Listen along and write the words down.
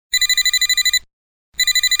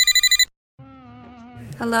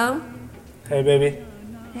Hello? Hey, baby.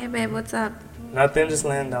 Hey, babe, what's up? Nothing, just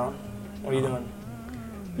laying down. What are you doing?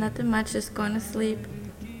 Nothing much, just going to sleep.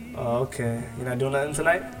 Oh, okay. You're not doing nothing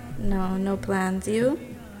tonight? No, no plans. You?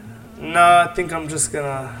 No, I think I'm just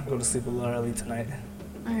gonna go to sleep a little early tonight.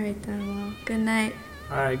 Alright then, well, good night.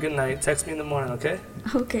 Alright, good night. Text me in the morning, okay?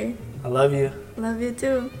 Okay. I love you. Love you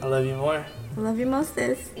too. I love you more. I love you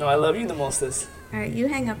mostest. No, I love you the mostest. Alright, you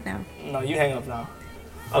hang up now. No, you hang up now.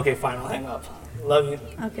 Okay, fine, I'll hang up. Love you.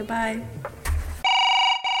 Okay, bye.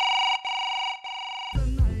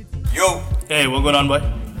 Yo, Hey, what going on, boy?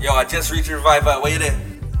 yo, I just reached Revival. Where you there?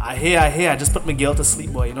 I hear. I just put my girl to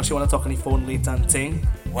sleep, boy. You know she wanna talk on the phone late and thing.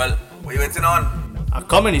 Well, what you waiting on? I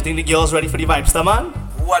coming. You think the girl's ready for the vibes, man?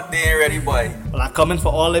 What they ain't ready, boy? Well, I coming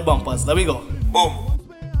for all the bumpers. There we go. Boom.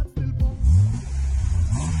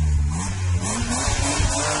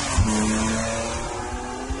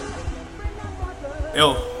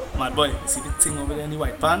 Yo, my boy, you see the thing over there in the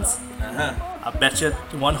white pants? I bet you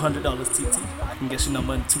 $100 TT. I can get your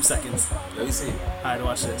number in 2 seconds. Let me see. Alright,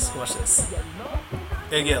 watch this.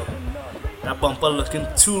 Hey girl, that bumper looking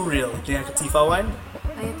too real. You think I can teeth wine?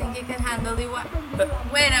 Oh, you think you can handle the what?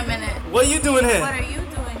 Wait a minute. What are you doing here? What are you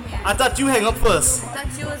doing here? I thought you hang up first. I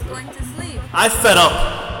thought you was going to sleep. I fed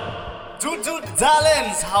up. Dude,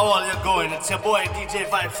 darlings, how are you going? It's your boy DJ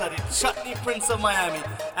Vibes at the Chutney Prince of Miami,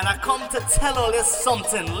 and I come to tell all you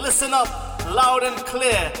something. Listen up, loud and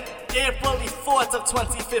clear. April the 4th of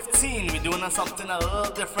 2015, we're doing something a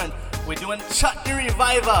little different. We're doing Chutney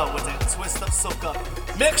Revival with a twist of soca.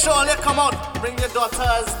 Make sure all you come out, bring your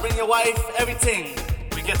daughters, bring your wife, everything.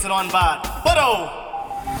 We get it on bad. But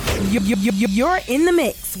You're in the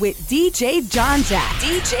mix with DJ John Jack.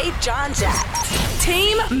 DJ John Jack.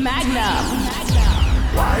 Team Magnum.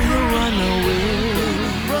 Why you run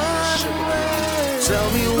away? Run away. Tell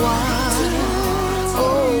me why.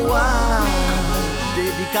 Oh, why?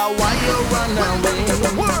 Baby, girl, why you run away?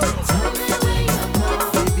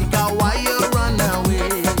 Baby, girl, why you run away?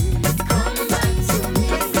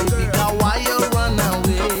 Baby, girl, why you run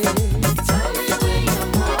away?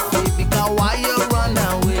 Baby, girl, why you run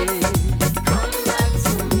away?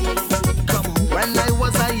 When I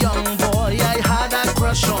was a young boy, I had a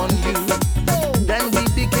crush on you. Then we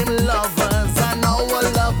became lovers, and our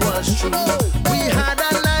love was true. We had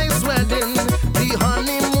a nice wedding, the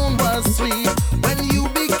honeymoon was sweet. When you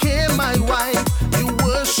became my wife, you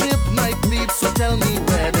worshipped my feet. So tell me,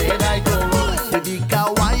 where did I go wrong? Baby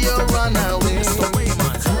girl, why you run away?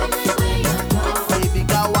 Baby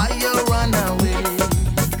girl, why you run away?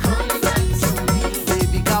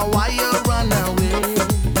 Baby girl, why you run away?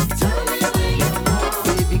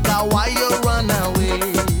 Baby girl, why you run away?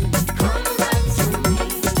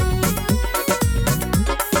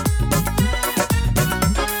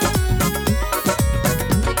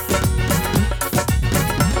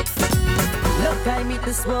 Look, I meet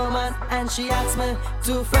this woman and she asks me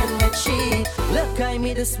to friend with she. Look, I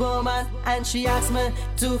meet this woman and she asks me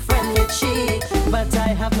to friend with she. But I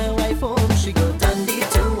have my wife home, she go Dundee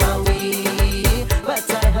to a wee. But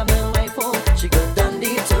I have my wife home, she go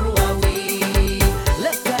Dundee to a wee.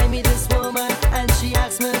 Look, I meet this woman and she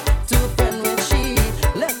asks me to friend with she.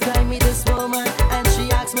 Look, I meet this woman and she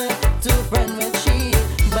asks me to friend with she.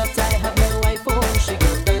 But I have my wife home, she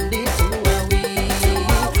go Dundee to a wee.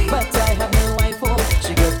 But I have my wife home,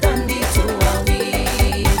 she go Dundee to a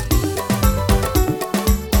wee.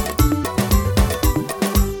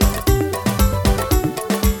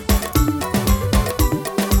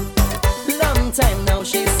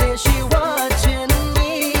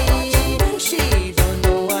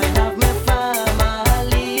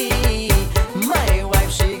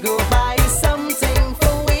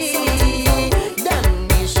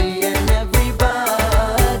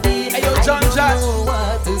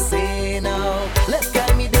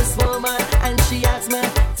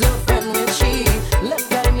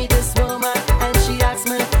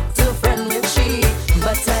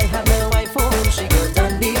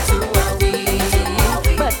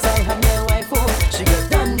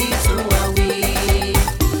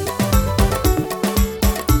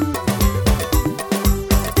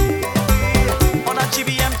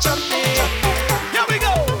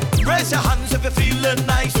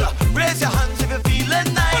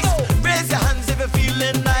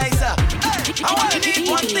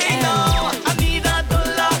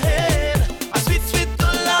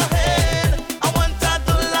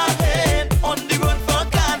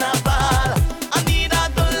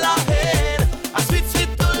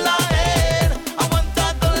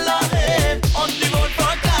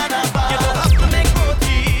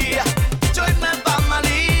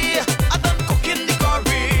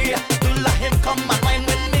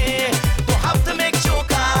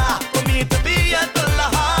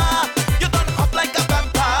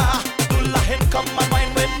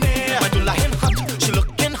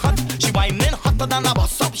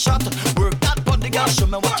 hot. Work that body, girl, show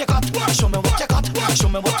me what you got. Show me what you got, show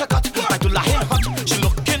me what you got. I do lying hot, she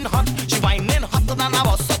looking hot, she whining hotter than I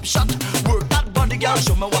was up shot. Work that body, girl,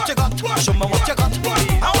 show me what you got. Show me what you got.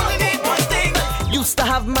 I only need one thing. Used to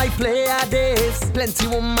have my player days, plenty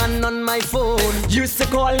woman on my phone. Used to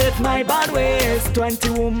call it my bad ways, 20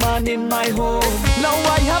 woman in my home. Now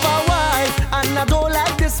I have a wife, and I don't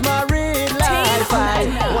like this married life.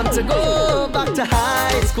 I want to go back to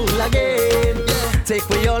high school again. Take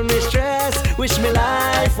away all my stress, wish my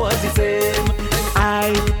life was the same.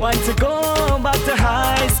 I want to go back to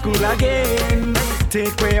high school again.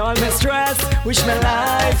 Take away all my stress, wish my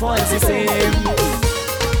life was the same.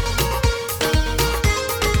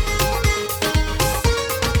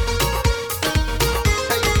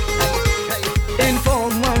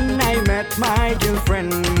 My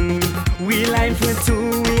girlfriend, we lined for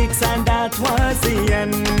 2 weeks and that was the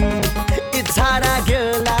end. It's hard, a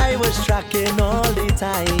girl I was tracking all the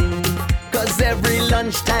time, cause every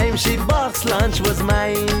lunchtime she box lunch was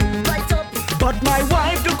mine. Right up. But my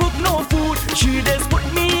wife don't cook no food, she just put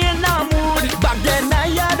me in a mood. Back then I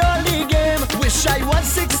had all the game, wish I was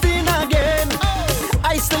 16 again.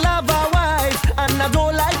 I still have a wife and I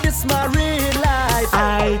don't like this married life.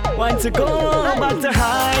 I want to go back to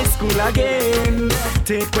high school again.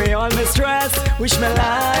 Take away all my stress, wish my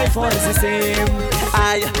life was the same.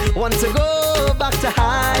 I want to go back to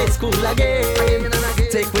high school again.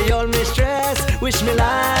 Take away all my stress, wish my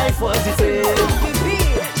life was the same.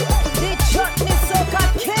 The chutney soca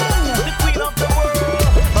king, The queen of the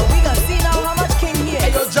world. but we gonna see now how much king he is.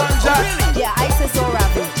 Hey, yo, John Jack. Oh, really? Yeah, I say so,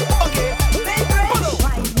 Ravi. Okay.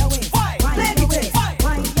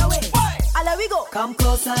 We go. Come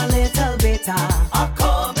closer, little bit. I'm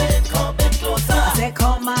coming closer. I say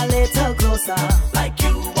come a little closer. Like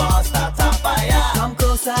you was start a fire. Come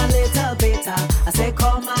closer, little bit. I say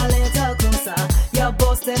come a little closer. You're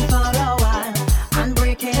boasting for a while and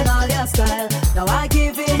breaking all your style. Now I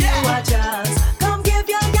giving you a chance. Come give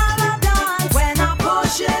your girl a dance. When I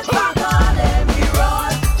push it back on every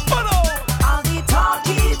road, all the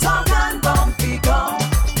talky talk and bumpy gum.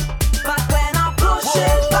 But when I push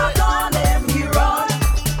it back on every road,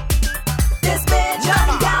 this bitch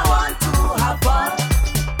and girl want to have fun.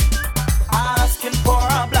 Asking for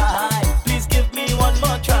a blind, please give me one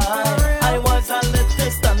more try. I was a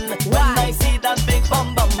little stunned when I see that big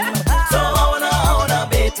bum bum. So I wanna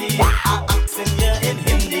Betty, I asking you in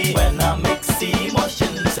Hindi when I mix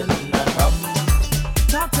emotions in the rum.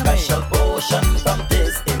 Talk to me. Special potion from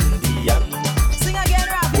this Indian. Sing again,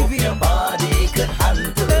 Ravi B. Your body could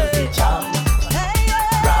handle the charm. Hey,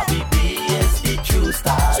 yeah. Ravi B is the true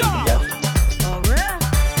stallion. Oh, real?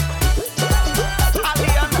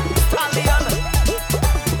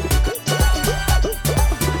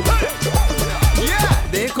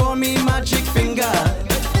 They call me Magic Finger.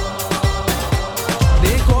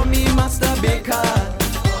 They call me Master Baker.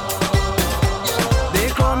 They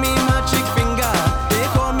call me Magic Finger. They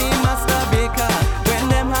call me Master Baker. When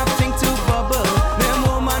them have thing to bubble, them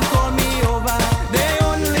woman call me over. They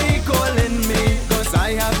only calling me cause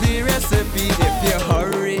I have the recipe. If you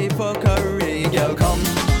hurry for curry, girl come.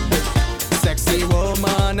 Sexy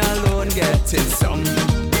woman alone getting some.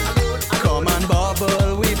 Come and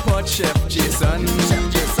bubble, we pot Chef Jason.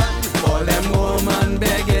 All them woman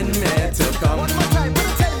begging me to come.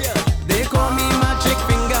 They call me Magic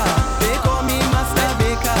Finger. They call me Master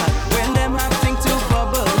Baker. When them have thing to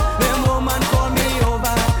bubble, them woman call me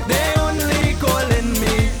over. They only calling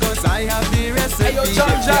me cause I have the recipe. Hey, yo,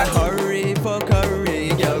 John if Jack. you hurry for curry,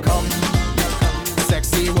 girl come.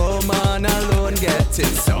 Sexy woman alone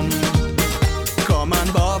getting some. Come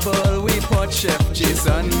and bubble, we pot Chef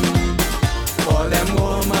Jason. All them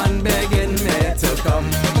woman begging me to come.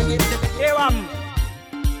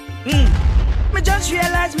 Me just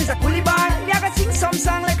realize me's a coolie boy. Me I can sing some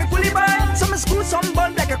song like a coolie boy. Some school, some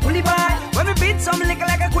bun like a coolie boy. When me beat some liquor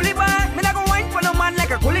like a coolie boy. Me not go wine for no man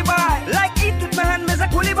like a coolie boy. Like eat with my hand, me's a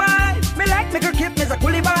coolie boy. Me like make a kip, me's a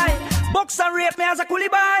coolie boy. Box and rape me as a coolie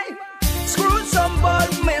boy. Screw some bun,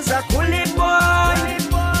 me's a coolie boy.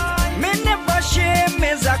 Me never shame,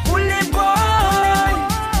 me's a coolie boy.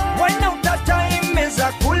 Wine out that time, me's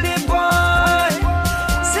a coolie boy.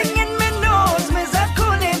 Singing me nose, me's a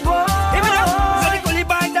coolie boy. So the coolie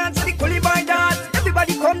boy dance, so the coolie boy dance.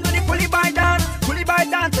 Everybody come to the coolie boy dance. Coolie boy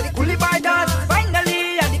dance, so the coolie boy dance.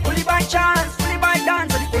 Finally, and the coolie boy chance. Coolie boy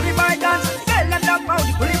dance, so the coolie boy dance. Girl and dog, how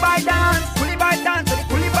the coolie boy dance. Coolie boy dance, so the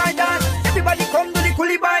coolie boy dance. Everybody come to the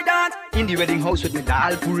coolie boy dance. In the wedding house with me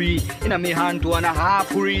dal puri. In a me hand 2.5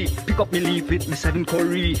 puri. Pick up me leaf with me 7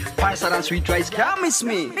 curry. Parcel and sweet rice can't miss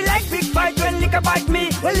me. Me like big fight when liquor bite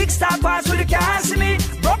me. When lick start pass so you can't see me.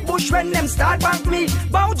 Broke bush when them start bank me.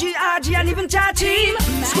 Bougie, RG and even Chachi.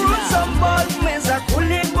 Screw some ball, me's a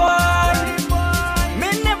coolie boy.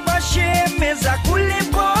 Me never shame, me's a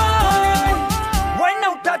coolie boy. Wine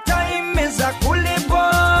out that time, me's a coolie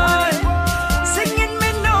boy. Singing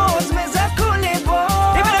me nose, me's a coolie boy.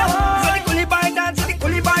 Give it up, so the coolie boy dance, so the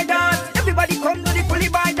coolie boy dance. Everybody come to the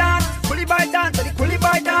coolie boy dance. Coolie boy dance, so the coolie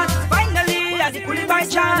boy dance. Finally, as the coolie boy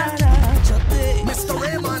chant. Mr.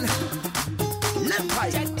 Raymond, left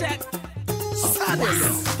right,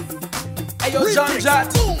 Ayo, John Jack.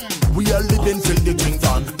 We are living till the thing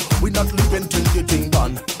done. We not living till the thing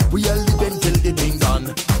done. We are living till the thing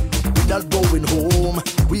done. We not going home.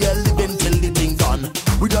 We are living till the thing done.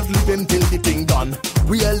 We not living till the thing done.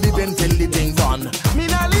 We are living till the thing done. Me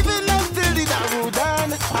not living until the daru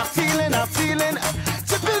done. I'm feeling.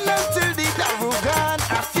 Tipping until the daru gone.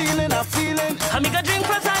 I'm feeling. I'm gonna drink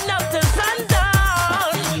from sun up till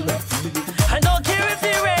sundown. I don't care if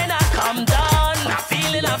the rain or come down. I'm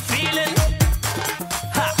feeling.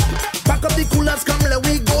 Pack up the coolers, come let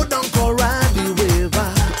we go down Corradi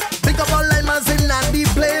River. Pick up all limers in the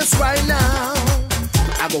place right now.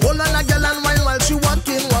 I go hold on a girl and wine while she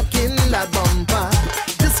walking that bumper.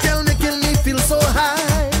 This girl making me feel so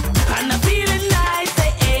high. And I'm feeling nice,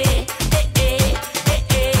 eh.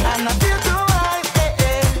 And I feel so high,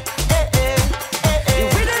 The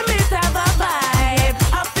rhythm is have a vibe.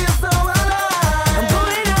 I feel so alive. I'm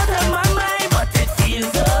going out of my mind, but it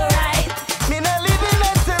feels alright. Me not living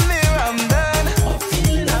until me rum done.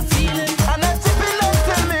 I'm feeling. And I'm tipping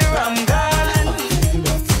until me rum gone.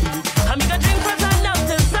 I'm gonna drink from sun up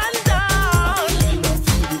till sundown.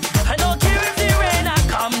 I don't care if the rain or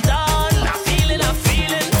come down. I'm feeling.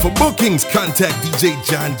 For bookings, contact DJ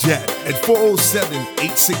John Jack at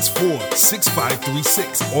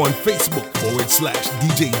 407-864-6536 on Facebook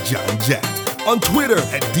 /DJ John Jack. On Twitter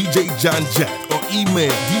at DJ John Jack or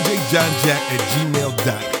email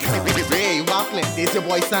djjohnjack@gmail.com. Hey, Waffle, this your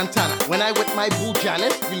boy Santana. When I with my boo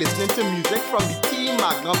Janice, we listening to music from the Team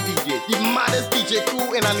Magnum DJ, the maddest DJ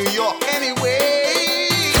crew in New York. Anyway.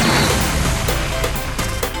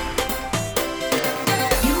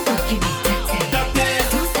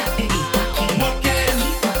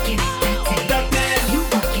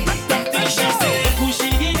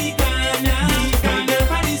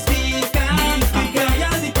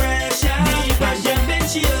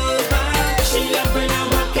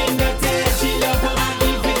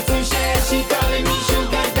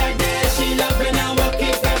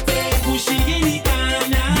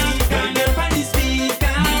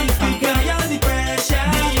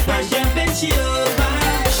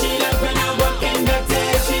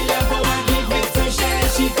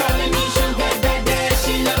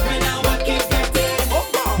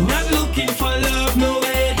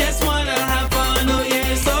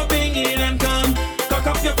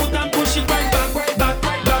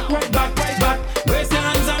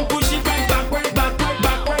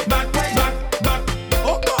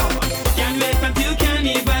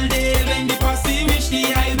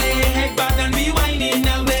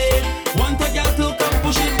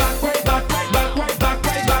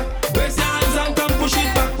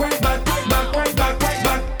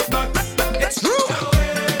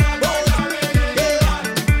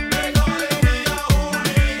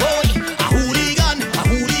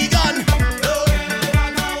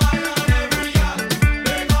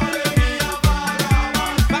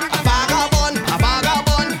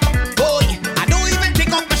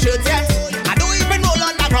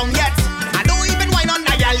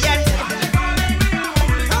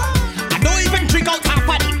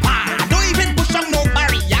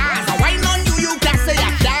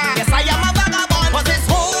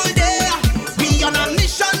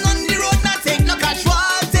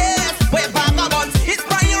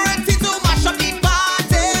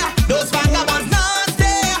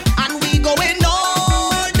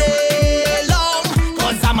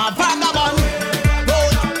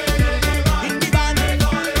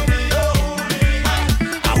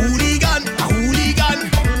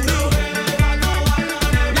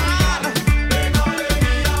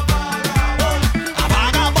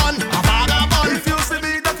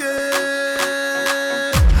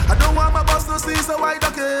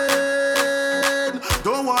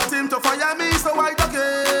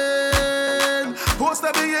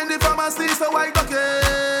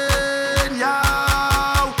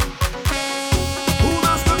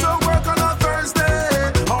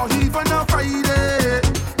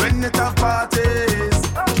 Parties.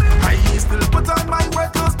 I still put on my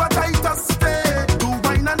wet clothes, but I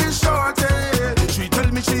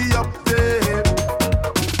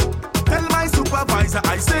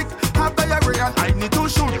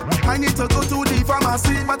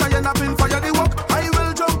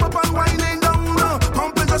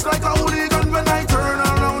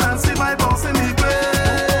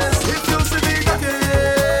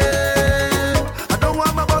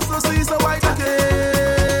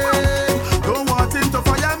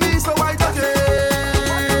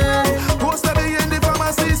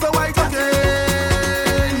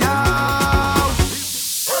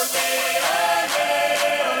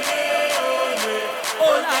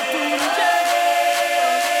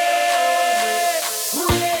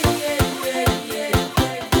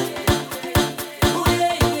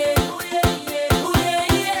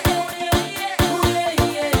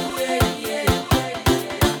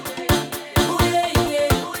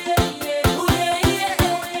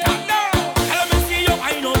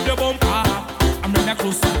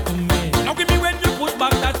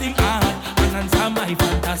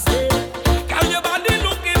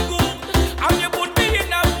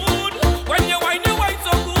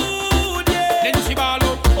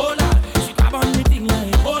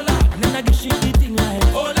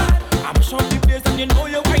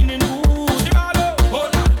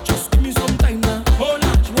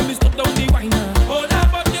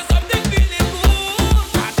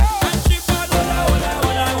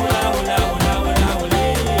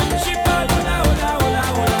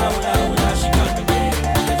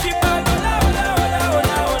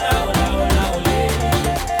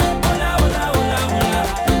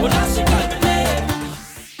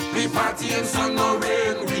in sun or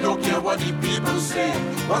rain, we don't care what the people say.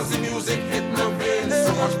 Once the music hit my veins,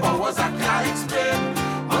 so much powers I can't explain.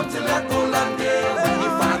 Until that golden day, when the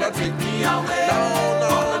Father take me away. All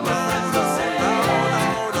of my friends will say,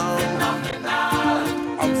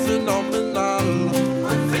 I'm phenomenal.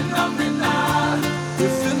 I'm phenomenal.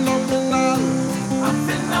 We're phenomenal. I'm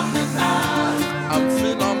phenomenal. I'm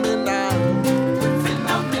phenomenal. We're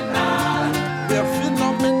phenomenal. We're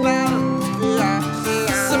phenomenal. Yeah.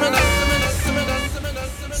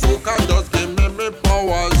 Soca just give me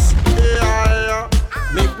powers. Yeah.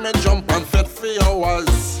 Make me jump and fit for hours.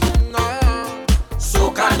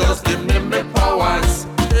 Soca just give me powers.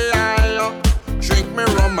 Yeah. Drink me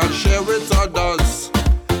rum and share with others.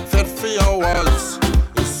 Fit for hours.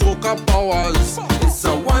 It's soca powers. It's a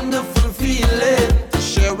wonderful feeling to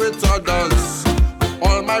share with others.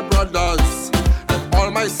 All my brothers and all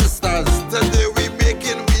my sisters. Today we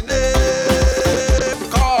making we name.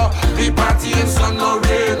 Cause we party in sun or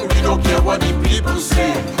rain. We don't care what the people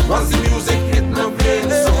say. Once the music hit my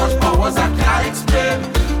veins, so much powers I can't explain.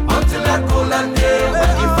 Until that golden day when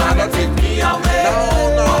the Father take me away.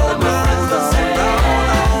 All of my friends will say,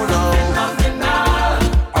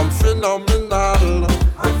 I'm phenomenal.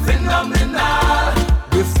 I'm phenomenal.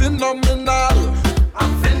 We're phenomenal.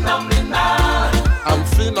 I'm phenomenal. I'm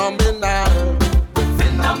phenomenal. We're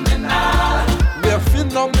phenomenal. We're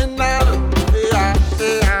phenomenal. Yeah.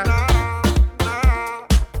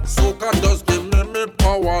 Soca does give me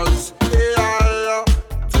powers. Yeah.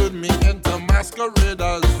 Turn me into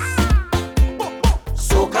masqueraders.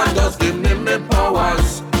 Soca does give me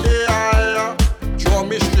powers. Yeah. Draw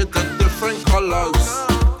me straight to different colors.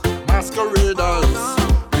 Masqueraders,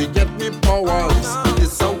 we get me powers.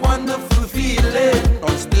 It's a wonderful feeling.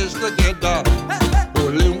 On stage together,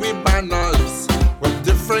 rolling with banners with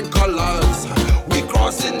different colors. We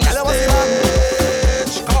crossing the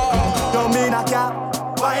stage. You mean I can't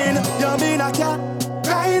wine? You mean I can't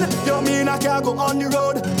grind? You mean I can't go on the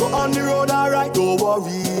road? Go on the road, alright. Don't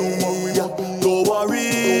worry.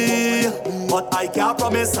 But I can't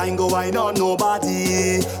promise I ain't go wine on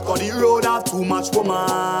nobody. Cause the road have too much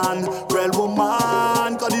woman. Real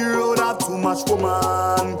woman. Cause the road have too much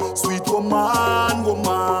woman. Sweet woman.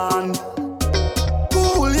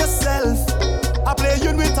 Cool yourself. I play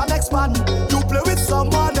you with an next man. You play with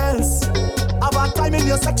someone else. Have a time in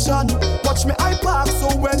your section. Watch me I park, so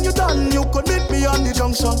when you done, you could meet me on the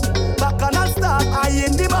junction. Back and I'll start, I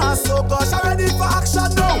in the mass, so gosh, I'm ready for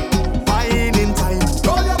action now. Fine in time.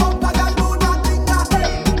 Roll your bumper, girl, do nothing, hey.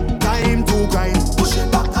 Time to grind. Push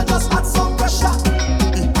it back and just add some pressure.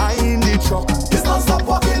 Behind the truck, it's not stop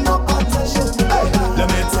walking up attention. Hey, let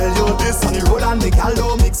me tell you this on the road and the gal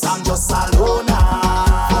don't mix, I'm just alone.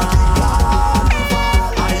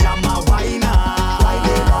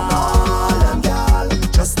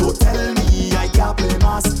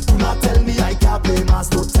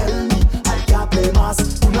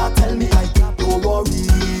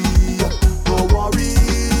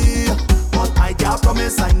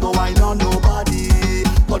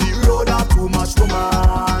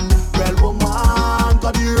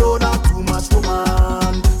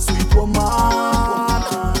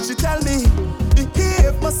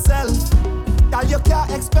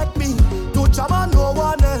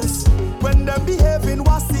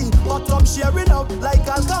 Sharing out like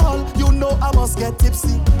alcohol, you know I must get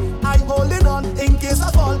tipsy. I holding on in case I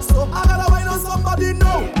fall, so I gotta wine on somebody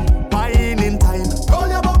now. Wine in time, roll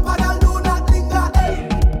your bumper, girl, do not linger. Hey,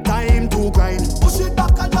 time to grind, push it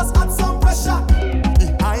back and just add some pressure.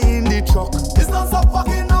 Behind the truck, it's not so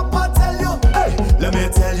fucking up, I tell you. Hey, let me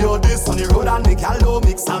tell you this on the road and the gal don't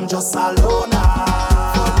mix, I'm just alone.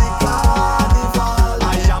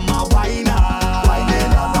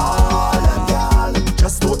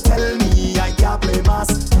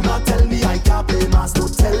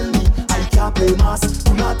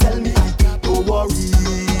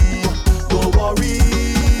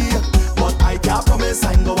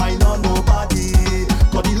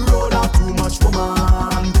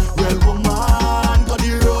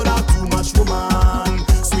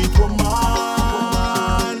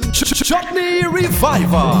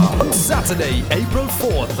 Reviver. On Saturday, April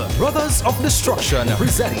 4th, Brothers of Destruction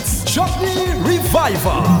presents Chutney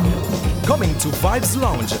Reviver. Coming to Vibes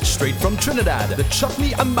Lounge, straight from Trinidad, the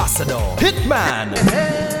Chutney Ambassador, Hitman.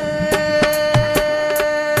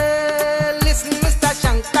 Listen, Mr.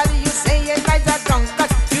 Shankar, you say you guys are drunk,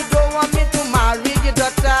 you don't want me to marry your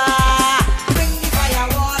daughter. Bring the fire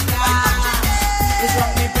water. It's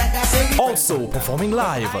what me brother say. Also performing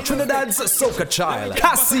live, Trinidad's soca child,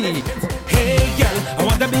 Cassie. Hey girl, I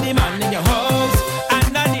want to be the man in your house,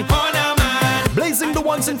 and not the corner man. Blazing In the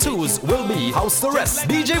ones and twos will be House Arrest,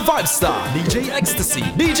 DJ Vibestar, DJ Ecstasy,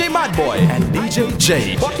 DJ Madboy, and DJ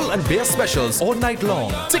J. Bottle and beer specials all night long.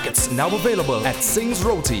 Tickets now available at Sings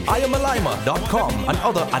Roti, IamAlima.com, and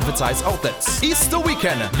other advertised outlets. Easter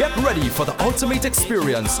weekend, get ready for the ultimate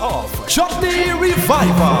experience of Chutney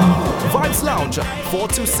Reviver. Vibes Lounge,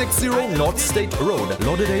 4260 North State Road,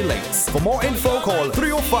 Lauderdale Lakes. For more info, call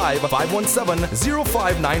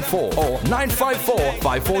 305-517-0594 or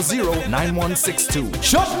 954-540-9162.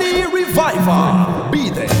 Chutney Reviver.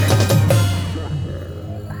 Be there.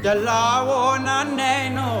 Jalawo na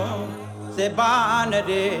neno se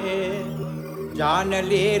banare, jaan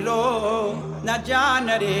le lo na jaan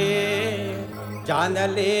re, jaan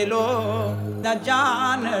le lo na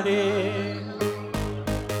jaan re.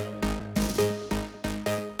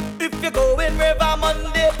 If you're going River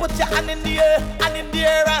Monday, put your hand in the air, and in the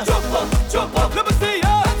air. Jump up, let me see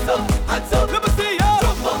ya. Hands up, let me see ya.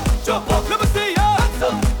 Jump up, let me see ya.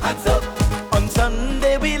 Hands up. On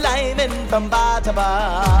Sunday we liming from bar to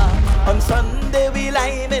bar. On Sunday we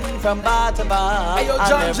liming from bar to bar. Hey, yo, and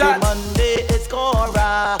John every Jack. Monday is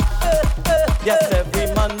Cora. Yes, every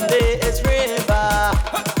Monday is River.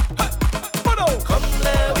 Come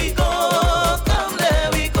there we go, come there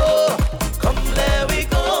we go, come there we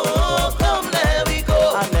go, come there we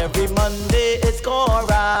go. And every Monday is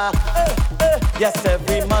Cora. Yes,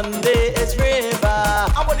 every Monday is River.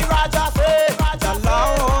 And what the Raja say?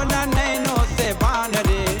 Jalawo na neno se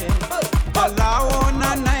banare, jalawo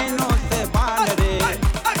na neno se banare,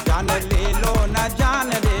 jaan le lo na jaan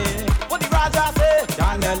re. What the Raja say?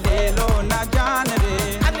 Jaan le lo na jaan re.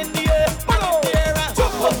 And in the air,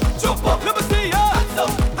 jump up, let me see ya.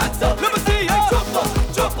 Hands up, let me see ya.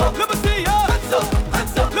 Jump up, let me see ya.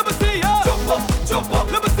 Hands up, let me see ya. Jump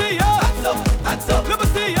up, let me see ya. Hands up, let me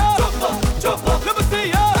see ya. Jump up, let me see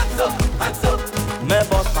ya. Hands up. My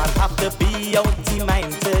boss man have to be out the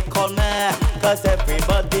mind to call me, 'cause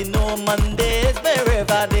everybody know Monday is my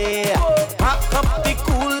river day. Pack up the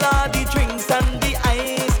cooler, the drinks and the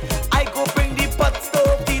ice. I go bring the pot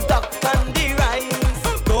stove, the duck and the rice.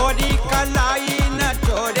 Tori kalai na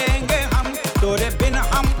chorenge hum, tore bin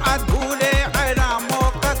hum adhure haramo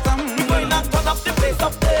kasam. We going and turn up the place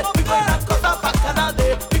up there. We going and cut up bacchanal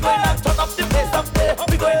day. We going and turn up the place up there.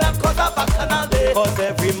 We going and cut up bacchanal day. 'Cause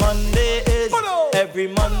every Monday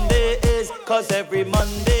is, cause every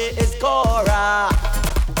Monday is Cora.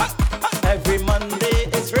 Every Monday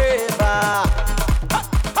is River.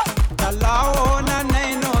 Jalawo na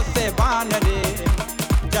neno se banare,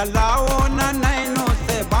 jalawo na neno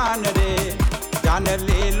se banare, jaan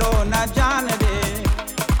le lo na jaan re.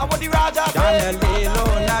 And what the Raja say? Jaan le lo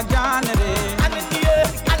na jaan re. And in the air,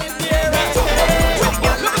 and in the air. Jump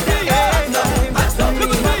up, let me see ya. Hands up, let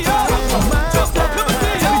me see ya. Jump up, let me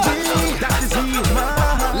see ya. That is he.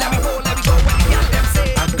 Let me go, when the girl them say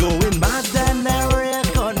I'm going mad and I'm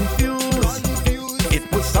confused. It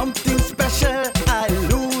was something special I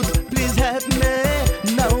lose. Please help me.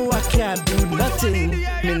 Now I can't do nothing.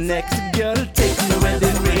 My next girl take me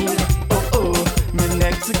wedding ring. Oh oh, my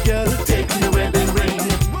next girl take me wedding ring.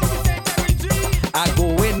 I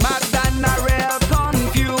going mad and I'm real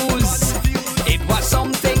confused. It was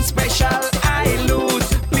something special I lose.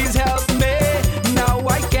 Please help me. Now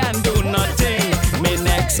I can't do nothing. My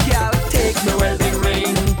next girl take me wedding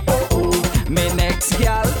ring. Oh oh, my next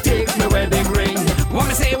girl take me wedding ring. What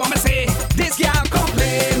me say? This girl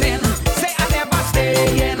complaining, say I never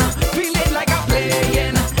staying, feeling like I'm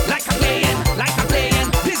playing, like I'm playing, like I'm playing.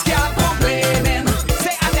 This girl complaining,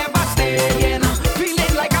 say I never staying,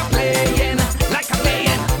 feeling like I'm playing, like I'm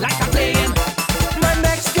playing, like I'm playing. My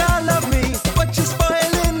next girl love me, but she's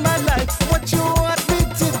spoiling my life. What you want me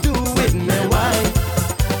to do with my wife?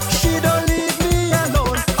 She don't leave me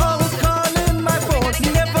alone, always calling my phone,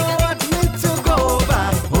 never want me to go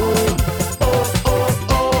back home. Oh oh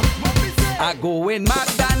oh, I go in mad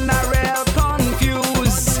and I real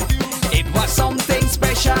confused. It was something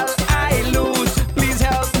special I lose. Please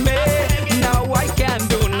help me. Now I can't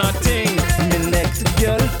do nothing. My next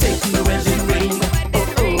girl take me wedding ring.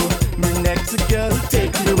 Oh oh, my next girl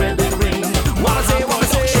take me wedding ring. What I say?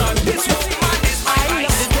 This woman is my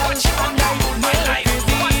life. My life.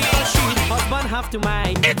 Husband have to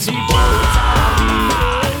mind. It's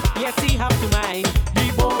Yes, he have to mind. The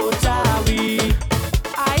both are we.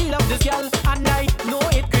 I love this girl and I know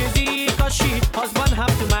it crazy, 'cause she husband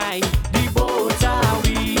have to mind. The both are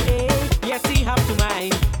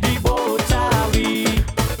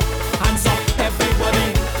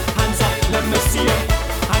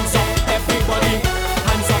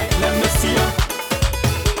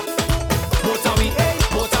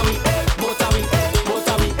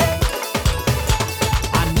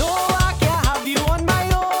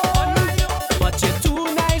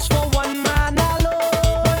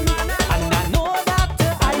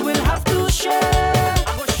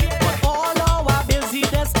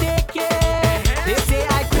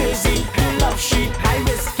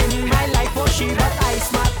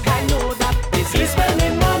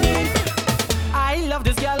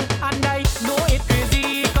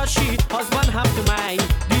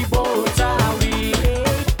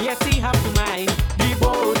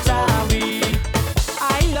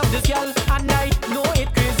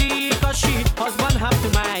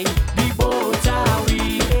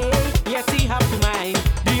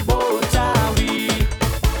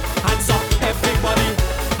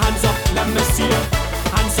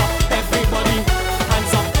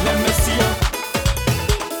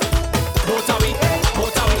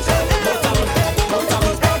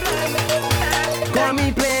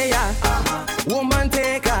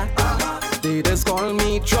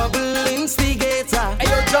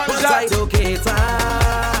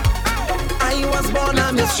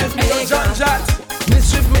a mischief maker.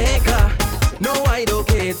 Mischief maker, no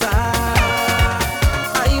educator.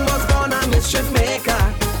 I was born a mischief maker.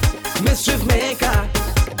 Mischief maker.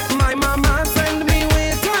 My mama sent me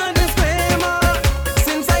with a disclaimer.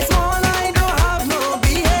 Since I small I don't have no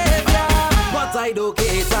behavior. But I don't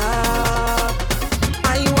cater.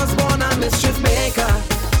 I was born a mischief maker.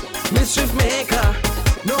 Mischief maker.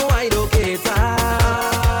 No I don't cater.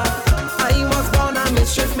 I was born a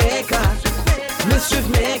mischief maker. Mischief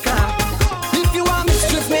maker. If you are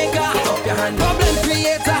mischief maker, put up your hand. Problem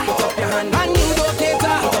creator, put up your hand. And you don't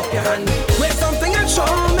cater, put up your hand. Wave something and show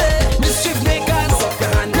me. Mischief makers, put up your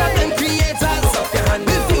hand. Problem creators, put up your hand.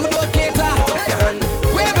 If you don't cater, put up your hand.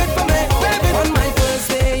 Wave it for me, wave it. On my first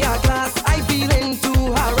day of class, I feeling to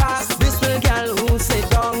harass this little girl who sit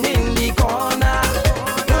down in the corner.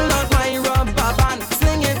 Pull out my rubber band,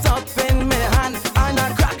 sling it up in my hand, and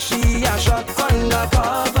I crack she a shot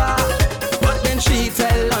undercover. But then she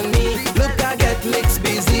tell on me, look I get licks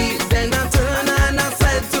busy. Then I turn and I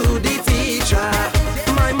said to the teacher,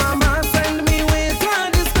 my mama send me with a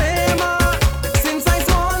disclaimer. Since I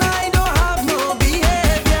small I don't have no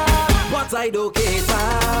behavior. But I don't cater.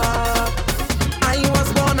 I was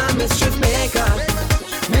born a mischief maker.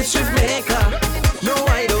 Mischief maker. No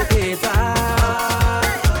I don't cater.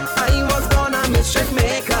 I was born a mischief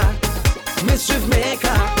maker. Mischief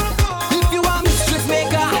maker. If you are mischief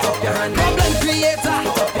maker, put up your hand. Problem creator,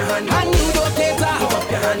 put up your hand. And you don't cater, put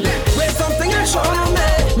up your hand. Wave something and show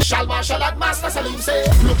me. Shall marshal at Master Salim say,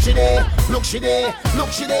 look she there, look she there,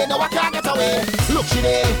 look she there, now I can't get away. Look she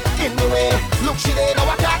there, in the way, look she there, now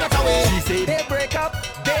I can't get away. She say they break up,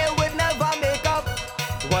 they would never make up.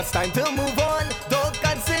 What's time to move on? Don't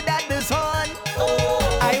consider this on.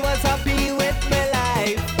 I was happy with my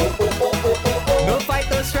life. No fight,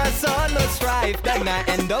 no stress, or no strife. Then I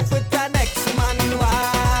end up with the next man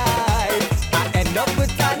wife. I end up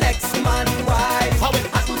with the next man wife. How it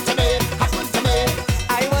happened to me, happened to me.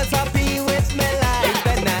 I was happy with my life.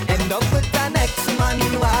 Then I end up with the next man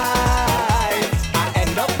wife. I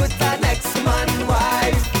end up with the next man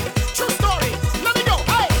wife. True story, let me know.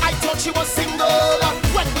 Hey, I thought she was single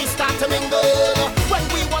when we start to mingle. When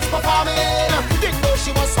we was performing, didn't know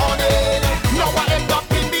she was on it. Now I end up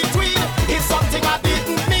in between. It's something I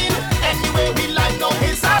didn't mean. Anyway, we like no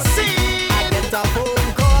his a scene. I get a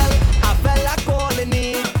phone call, a fella calling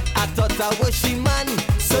me. I thought I was she man,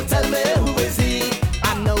 so tell me who is he?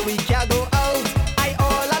 I know we can't go out, I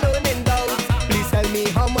all alone in doubt. Please tell me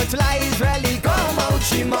how much lies really come out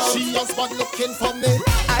she mouth. She was but looking for me.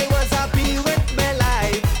 I was happy with my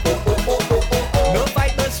life. No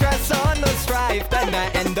fight, no stress, or no strife. Then I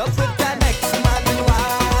end up with the next man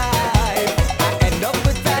wife. I end up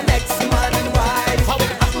with the next man wife. How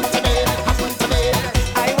it happened to me, happened to me.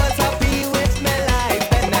 I was happy with my life.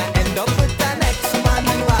 Then I end up with the next man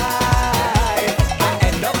wife. I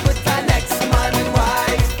end up with the next man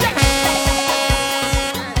wife.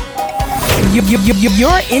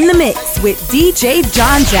 You're in the mix with DJ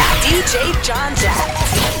John Jack. DJ John Jack.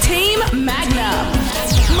 Team Magnum.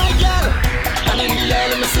 My girl, and in the air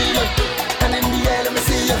let me see you. And in the air let me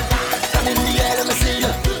see you. And in the air let me see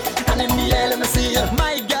you. And in the air let me see you.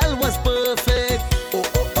 My girl was perfect. Oh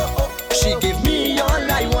oh oh oh. She gave me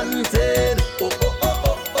all I wanted. Oh oh oh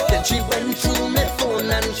oh. Then she went through my phone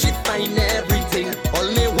and she find everything. All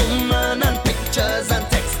me woman and pictures and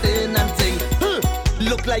texting and thing.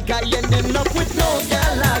 Look like I ended up with no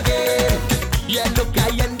girl again. Yeah, look I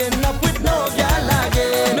ended up with no girl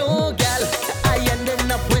again. No girl, I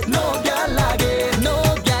ended up with no girl again. No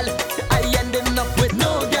girl, I ended up with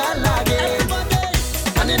no girl again.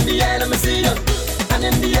 And in the air let me see you. And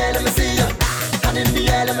in the air let me see you. And in the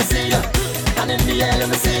air let me see you. And in the air let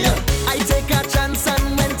me see you. I take a chance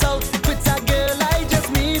and went out with a girl I just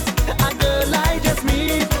meet. A girl I just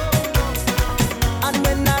meet. And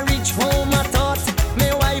when I reach home I thought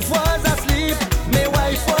my wife was asleep. My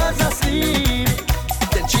wife was asleep.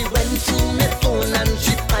 Then she went through my phone and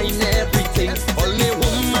she find everything. All me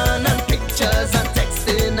woman and pictures and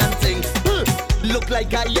texting and thing. Look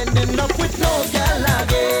like I ended up with no girl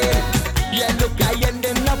again. Yeah, look I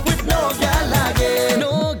ended up with no girl again.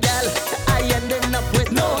 No girl, I ended up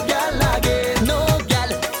with no girl again. No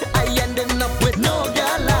girl, I ended up with no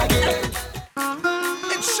girl again.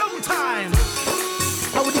 It's showtime.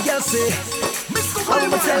 How would the girl say? I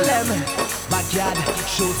will tell them, backyard,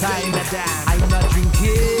 showtime. I'm not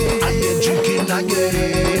drinking, I ain't drinking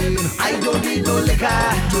again. I don't need no liquor,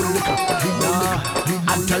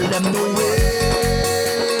 I tell them no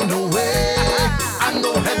way, no way. I'm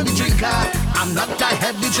no heavy drinker, I'm not a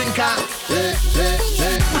heavy drinker.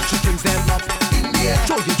 Put your drinks them up in the air,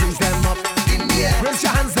 throw your drinks them up in the air, raise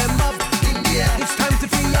your hands them up in the air. It's time to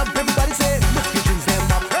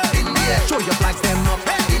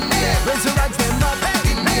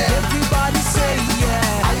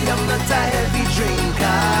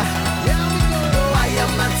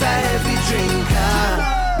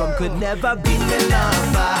could never be my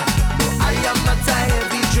lover. No, I am not a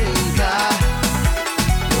heavy drinker.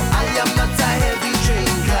 No, I am not a heavy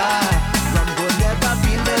drinker. Rum will never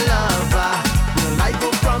be my lover. Will I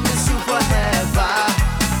go promise you forever?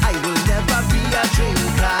 I will never be a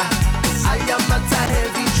drinker. I am not a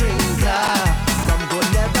heavy drinker. Rum will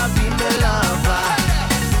never be my lover.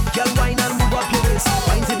 Girl, wine and move up your waist.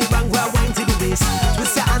 Wine to the bangwa, wine to the waist.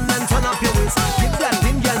 Twist your hand and turn up your waist. Give that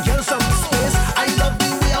Indian girl some space. I love the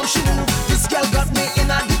way how she move. This girl got me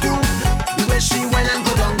in a the groove. The way she went and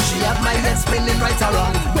go down, she had my head spinning right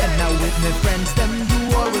around. When I'm with my friends, them you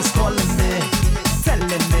always calling me,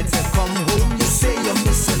 telling me to come home. You say you're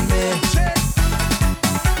missing me.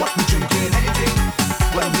 What we drinking? Anything.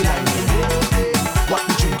 When we lining, what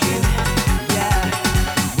we drinking? Yeah.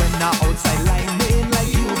 When I'm outside lining,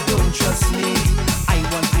 like you don't trust me. I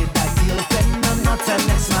wanted that deal, then I'm not an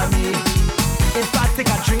ex-mommy. If I take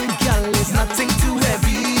a drink, girl, it's nothing too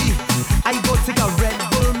heavy. I go take a Red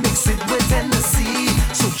Bull, mix it with Tennessee.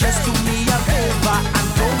 So just do me a favor and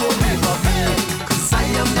don't worry about me, 'cause I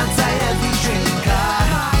am not a heavy drinker.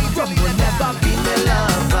 Rum will never be my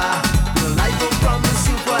lover. Will I go promise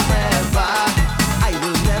you forever? I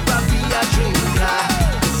will never be a drinker,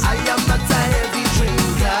 'cause I am not a heavy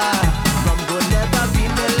drinker. Rum will never be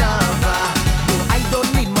my lover. No, I don't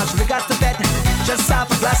need much liquor to bed. Just half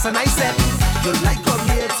a glass and I said, you like come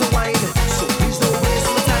here to wine, so please don't waste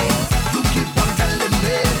my time. You keep on telling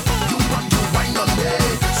me you want to wine on me,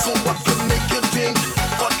 so what could make you think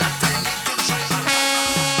for that time to try?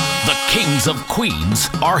 The kings of Queens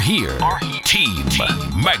are here. Team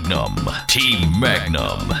Magnum. Team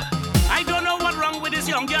Magnum. I don't know what's wrong with this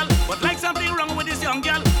young girl, but like something wrong with this young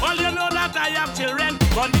girl. All you know that I have children,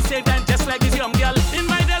 but the same time just like this young girl. In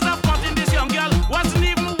my days of cutting this young girl, wasn't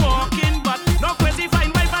even walking, but no crazy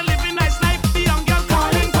fine wife and living nice life. The young girl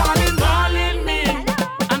calling me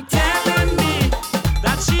and telling me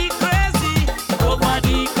that she crazy,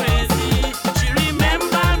 nobody crazy. She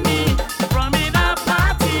remember me from in a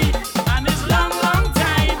party, and it's long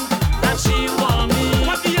time that she want me.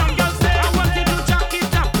 What the young girl say, I want you to chuck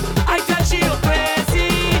it up. I tell she you crazy.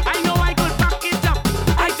 I know I could back it up.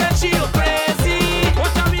 I tell she you crazy.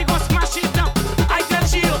 What are we go smash it up? I tell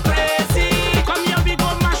she you crazy. Come here we go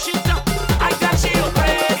mash it up. I tell she you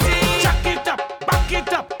crazy. Chuck it up, back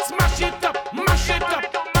it up, smash it up, mash it up,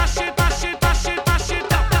 mash it, mash it, mash it, mash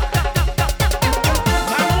it up.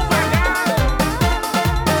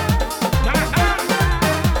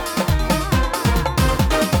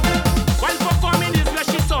 While performing is where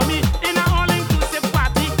she saw me in a all-inclusive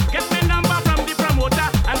party. Get my number from the promoter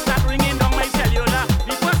and start ringing down my cellular.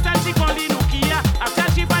 The first time she called the Nokia, after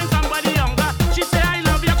she find somebody younger, she say I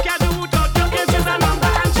love you, can't do without you. This is a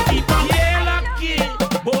number and she keep on. Yeah, lucky,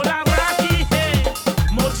 bola rocky, hey,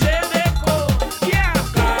 moje deko, yeah,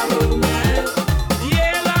 caramel.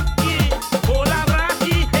 Yeah, lucky, bola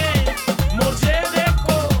rocky, hey, moje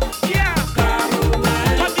deko, yeah,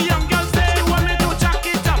 caramel. What the young girl say, she want me to jack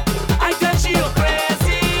it up. I tell she you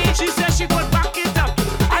crazy. She said she could back it up.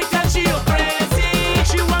 I tell she you crazy.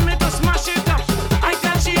 She want me to smash it up. I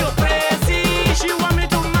tell she you crazy. She want me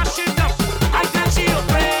to mash it up. I tell she you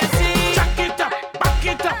crazy. Jack it up, back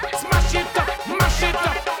it up, smash it up, mash it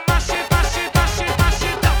up, mash it, mash it, mash it, mash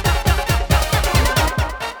it up.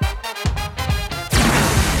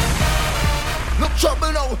 No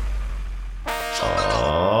trouble now.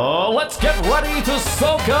 Oh, let's get ready to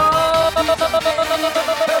soak up.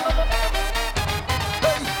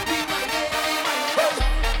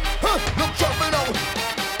 No trouble now.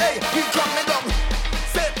 Hey, we coming down.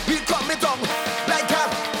 Say, we coming down. Like a.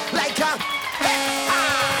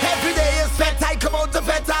 Every day is sweat. I come out the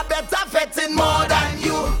vet. I better fetting more than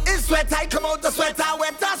you. It's sweat. I come out the sweat. I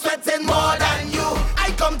wetter sweating more than you.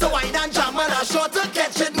 I come to wine and jam and I sure to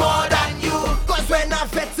catch it more than you. 'Cause when I'm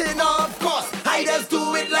fetting, of course, I just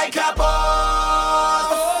do it like a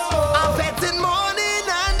boss. I'm fetting morning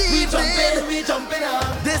and evening. We jumping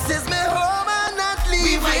up. This is my home and not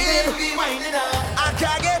leaving. We winding up. I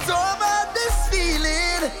can't get over this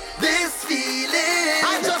feeling.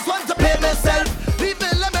 I just want to pay myself. People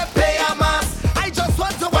let me pay a mass. I just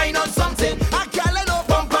want to wine on something. I can't let no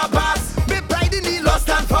bumper pass. Me pride in the lost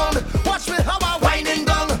and found. Watch me how I winding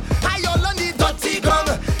down. I all on the dirty ground.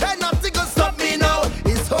 And nothing can stop me now.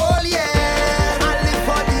 It's whole year. I live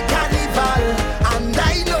for the carnival. And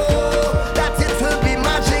I know that it will be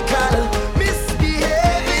magical.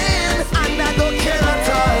 Misbehaving and I don't care at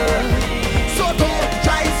all. So don't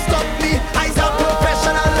try stop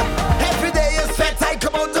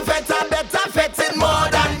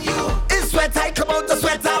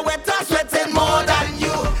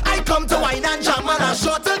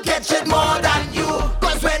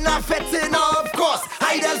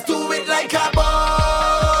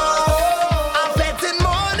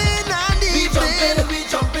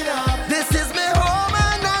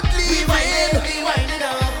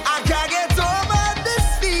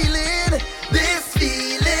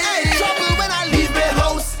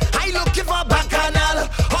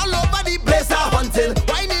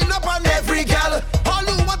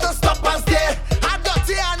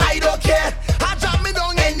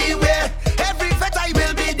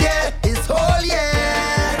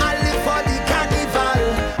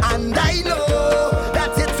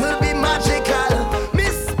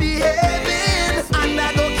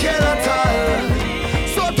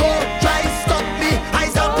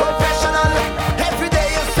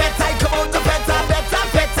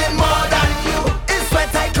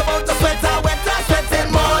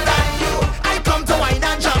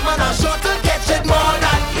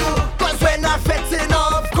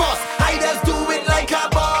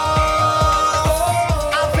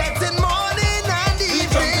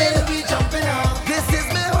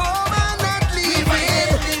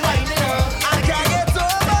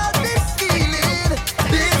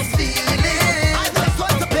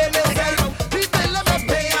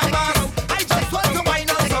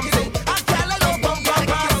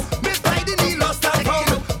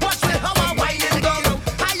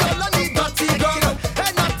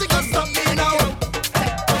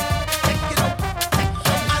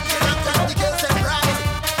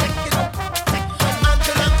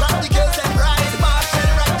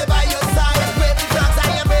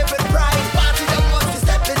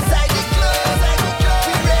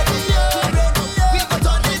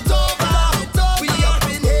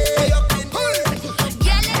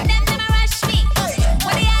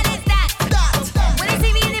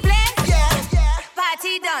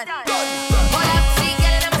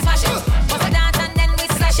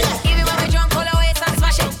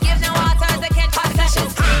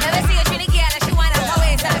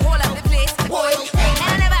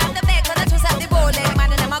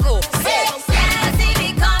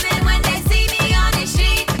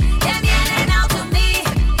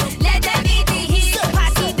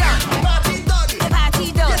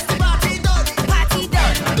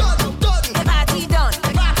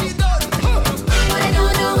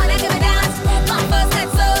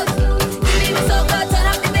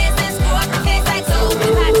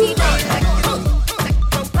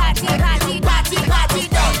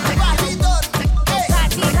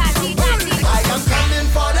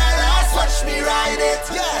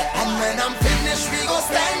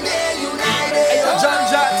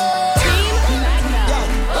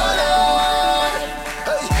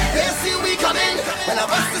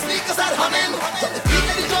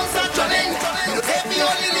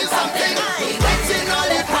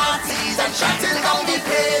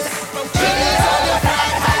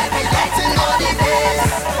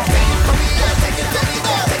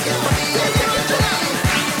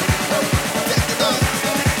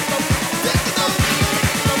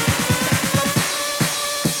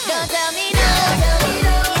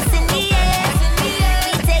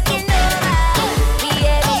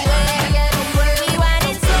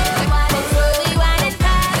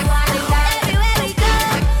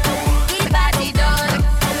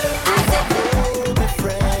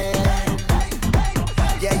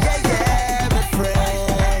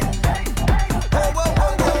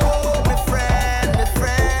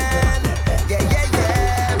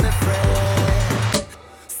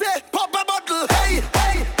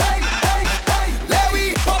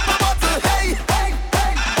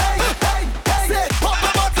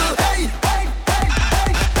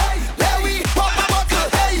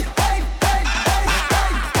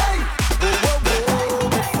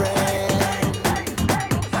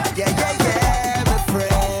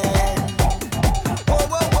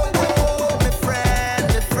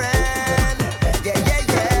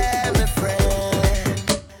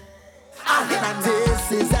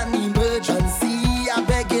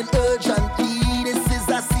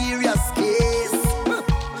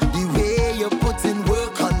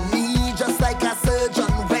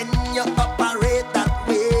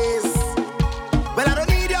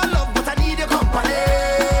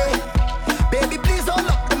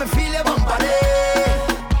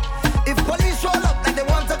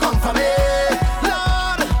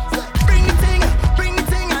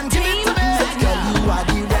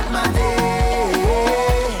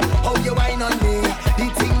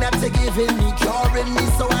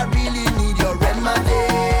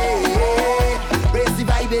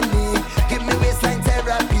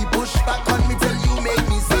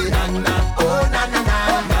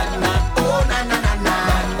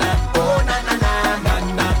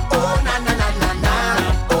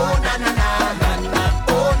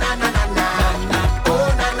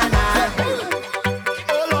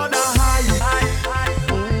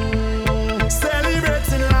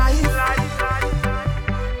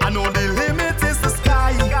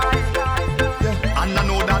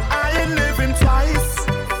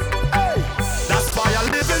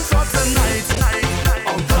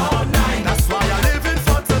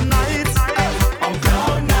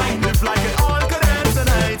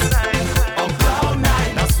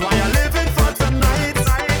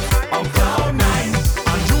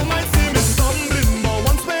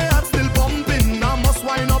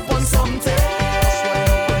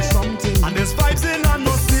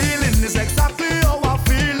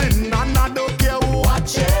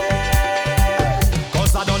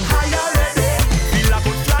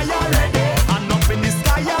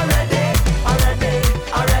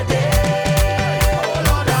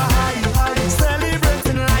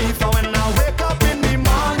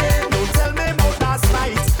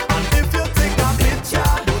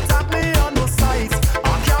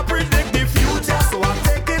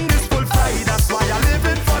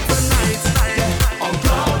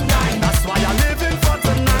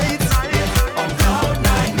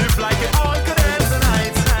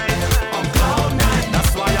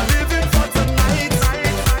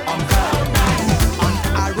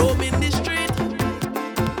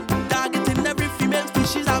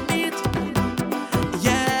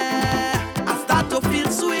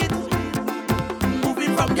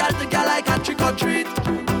from girl to girl like a trick or treat.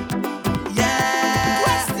 Yeah.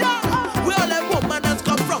 Question. We all them woman has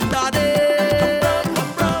come from daddy.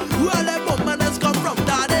 We all them woman has come from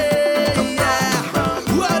daddy. Yeah.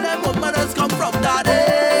 We all them woman has come from daddy.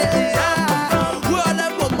 Yeah. We all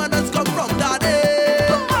them woman has come from daddy.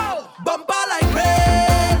 Bumper like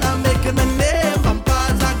rain, I'm making a name.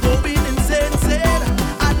 Bumpers are going insane, insane.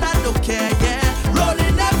 And I don't care, yeah.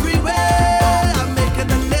 Rolling everywhere, I'm making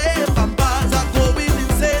a name. Bumpers are going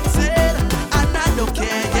insane, insane. And I don't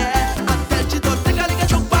care, yeah. I tell you don't think I get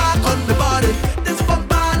your back on the body. This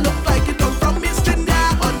bumper look like it come from East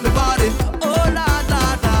India on the body. Oh la la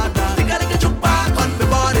la la. Think I get your back on the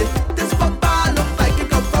body. This bumper look like it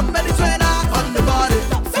come from Venezuela on the body.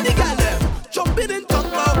 See the girl there, jumping in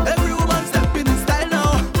tongue now. Every woman stepping in style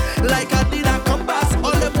now. Like I did a compass.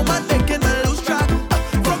 All the woman making a loose track.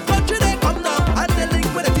 From country they come now. And they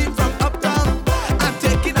link with a team from uptown. I'm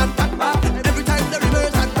taking a back back. Every time they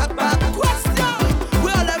reverse and back back. Question.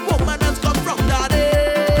 Where all them woman has come from daddy?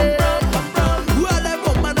 Where all them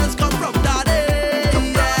woman has come from daddy?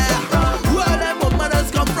 Yeah. Where all them woman has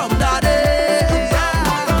come from daddy?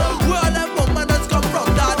 Yeah. Where all them woman has come from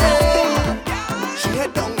daddy? She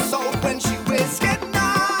head down south when she was getting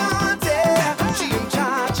naughty. She in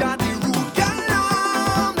charge of the rude girl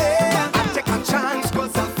army. I take a chance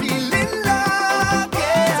 'cause I'm feeling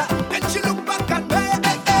lucky. Then she look back at me,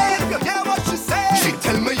 you hear what she say? She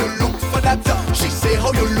tell me you look for that. She say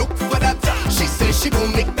how you look for that. She say she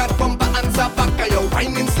gon' make that bumper answer back and you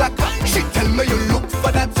whining slack. She tell me you look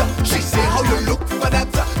for that. She say how you look for that.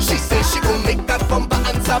 She say she gon' make that bumper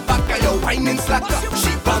answer back and you whining slack.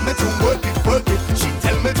 She want me to work it, work it. She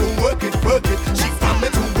tell me to work it, work it. She want me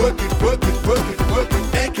to work it, work it, work it, work it,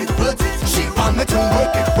 make it worth it. She want me to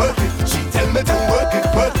work it, work it. She tell me to work it,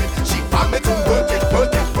 work it. She want me to work it,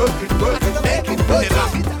 work it, work it, work it, make it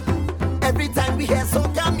worth it. Every time we hear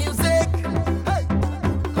soca music,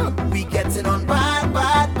 we getting on bad,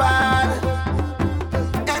 bad, bad.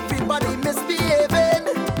 Everybody misbehaving.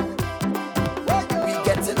 We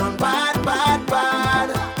getting on bad, bad, bad.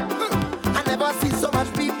 I never see so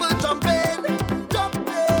much people jumping,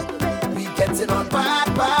 jumping. We getting on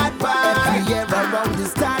bad, bad, bad. Every year around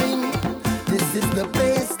this time, this is the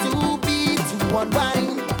place to be, to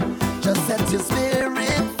unwind. Just set your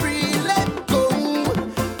spirit free, let go.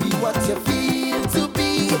 Be what you feel to be.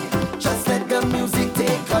 Just let the music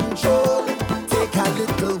take control. Take a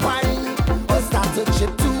little wine or start to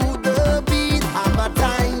chip to the beat. Have a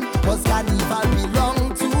time, 'cause carnival belong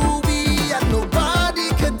to we, and nobody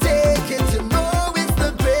could take it. You know it's the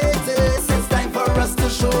greatest. It's time for us to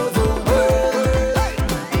show the world.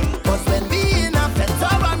 'Cause when we in a fete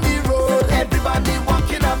or on the road, everybody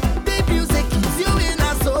walking up. The music keeps you in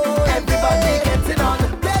a zone. Everybody getting on,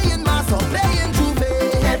 playing mass or playing juve.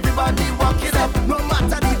 Everybody walking up, no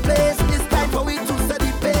matter the place. It's time for we to set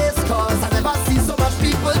the pace. 'Cause I never see so much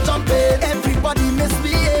people jumping. Everybody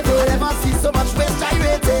misbehaving. I never see so much waist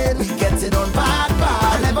gyrating. We getting on bad,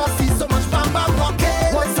 bad. I never see so much bamba walking.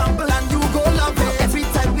 One sample and you go love it. Every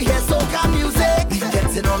time we hear soca music, we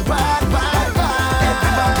getting on bad, bad, bad.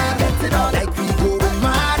 Everybody getting on like we going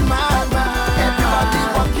mad, mad, mad. Everybody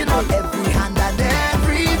walking on every hand and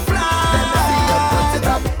every fly. Let me see you put it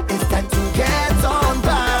up. It's time to get on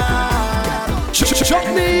bad.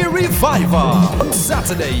 Chutney Reviver. On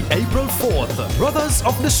Saturday, April 4th, Brothers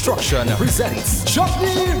of Destruction presents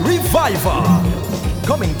Chutney Reviver.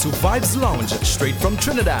 Coming to Vibes Lounge, straight from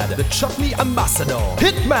Trinidad, the Chutney Ambassador,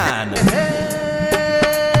 Hitman.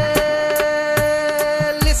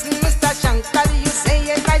 Listen, Mr. Shankar, you say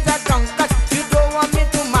you guys are drunk, 'cause you don't want me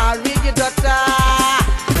to marry your daughter.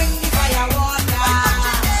 Bring the firewater.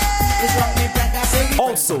 It's from me brother, say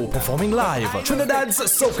Also performing live, Trinidad's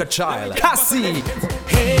soca child, Cassie.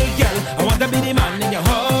 Hey girl, I want to be the man in your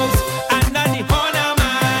house, and not the corner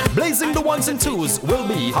man. Blazing the ones and twos will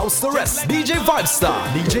be House Arrest, DJ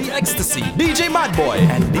Vibestar, DJ Ecstasy, DJ Madboy,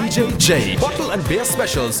 and DJ J. Bottle and beer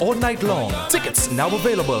specials all night long. Tickets now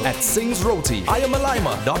available at Sings Roti,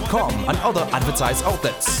 IamAlima.com, and other advertised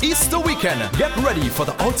outlets. Easter weekend, get ready for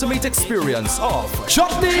the ultimate experience of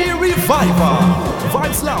Chutney Reviver.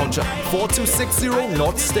 Vibes Lounge, 4260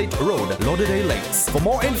 North State Road, Lauderdale Lakes. For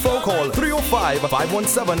more info, call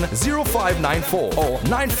 305-517-0594 or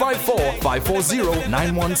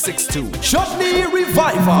 954-540-9162. Chutney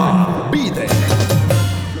Reviver. Be there.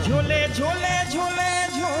 Jule, jule, jule,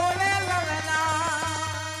 jule, la la la.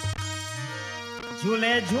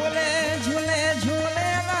 Jule, jule, jule, jule,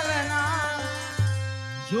 la la la.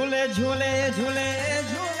 Jule, jule, jule,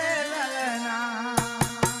 jule, la la la.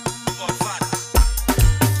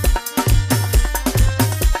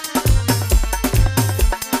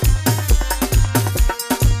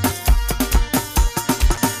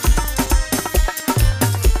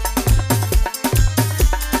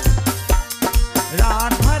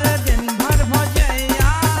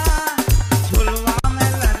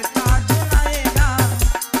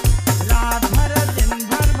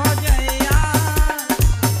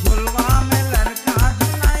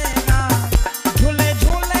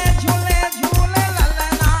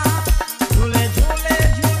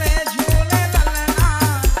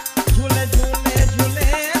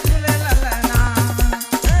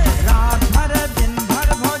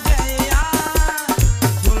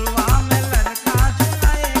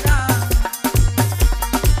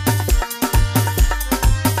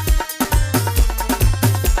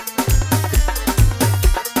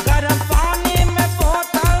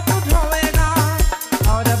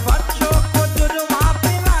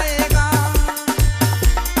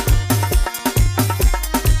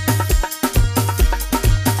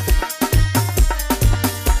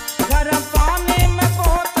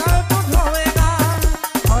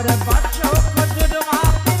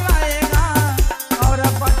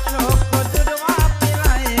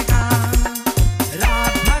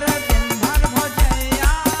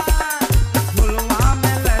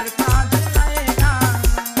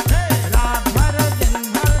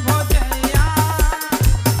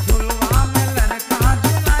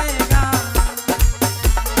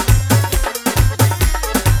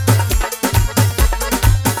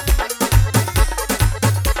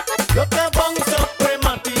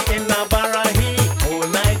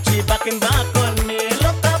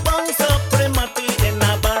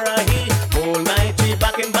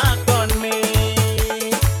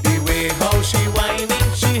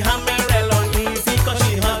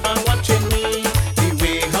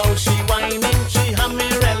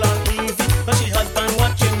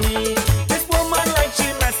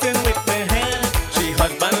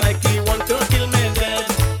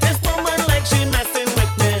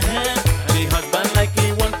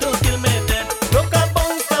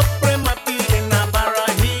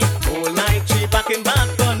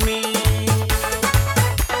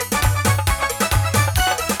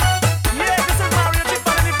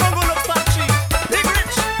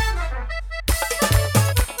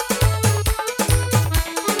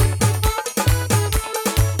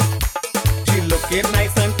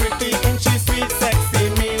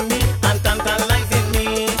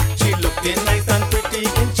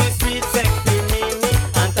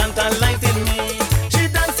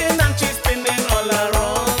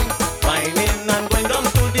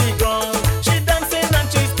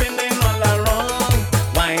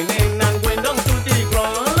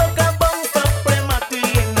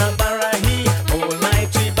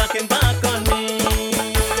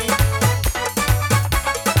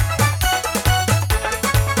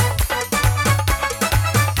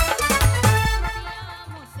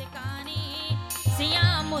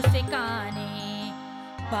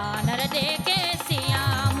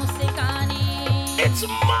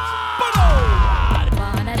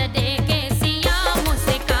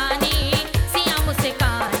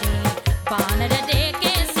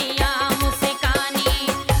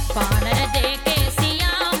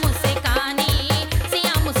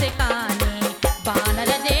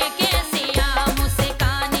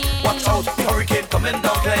 coming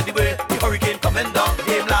down. Clear the way, the hurricane coming down.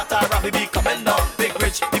 Game laughter, Rafi be coming down. Big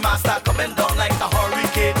Rich, the master coming down like a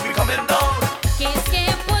hurricane. We coming down.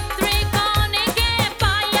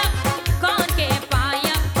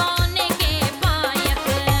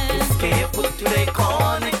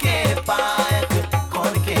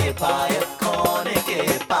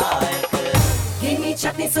 Give me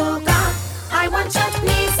chutney soca, I want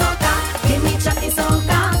chutney soca. Give me chutney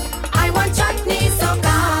soca, I want chutney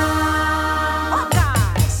soca. Oh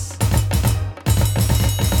gosh.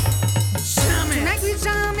 Tonight we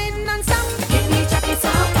jamming on some. Give me chutney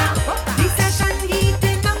soca. The session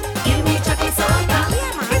heating up. Give me chutney soca.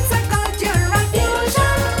 It's a cultural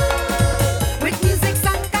fusion with music,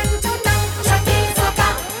 song and tune. Chutney soca.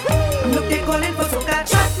 Look, they calling for soca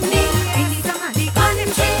chutney. We need some honey on him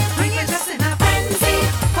tree. Bring it just in a frenzy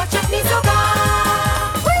for chutney soca.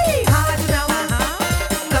 Wee! Hard now,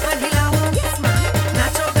 come on, hilawo. Yes, ma'am.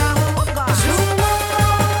 Nacho gawo. Shumo.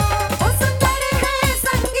 ओ सुंदर है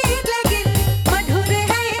संगीत लेकिन मधुर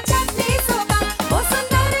है चटनी सोका. ओ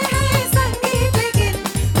सुंदर है संगीत लेकिन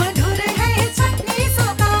मधुर है चटनी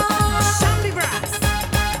सोका. Shambi Brass.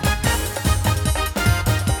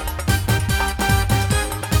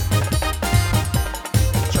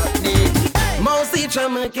 मौसी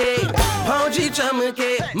चमके भौजी चमके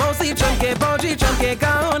मौसी चमके भौजी चमके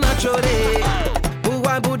गाओ ना छोरे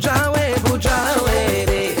बुआ बुझावे बुझावे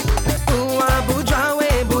रे बुआ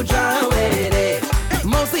बुझावे बुझावे रे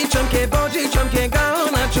मौसी चमके भौजी चमके गाओ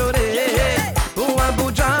ना छोरे बुआ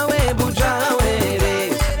बुझावे बुझावे रे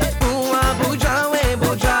बुआ बुझावे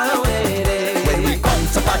बुझावे रे. When we come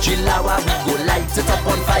to Pachilawa, we go light it up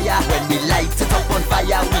on fire. When we light it up on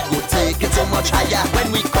fire, we go take it so much higher.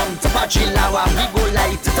 When we come to Pachilawa, we go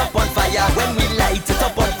light it up on fire. When we light it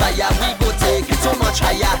up on fire, we go take it so much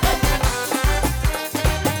higher.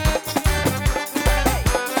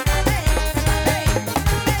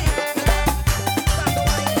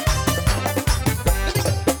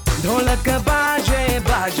 ढोलक बाजे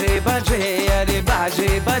बाजे बाजे अरे बाजे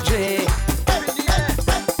बाजे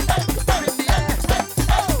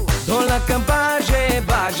ढोलक बाजे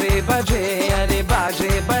बाजे बाजे अरे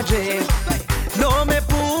बाजे बाजे. No me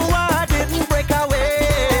pua didn't break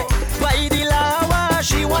away. Waidilawa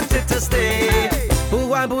she wanted to stay.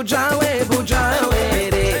 Pua bujawe bujawe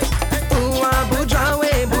re. Pua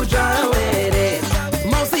bujawe bujawe re.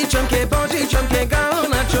 Mausi chamke boji chamke gao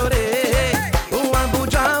na chore. Pua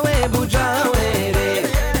bujawe bujawe re.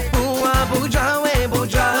 Pua bujawe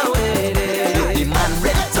bujawe re. The man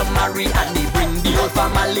ready to marry and he bring the whole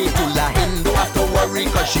family to La Hindo. Have to worry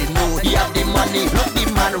cause she know he have the money. Look, the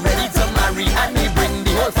man ready to marry and he bring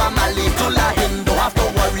the whole family to La Hindo. Have to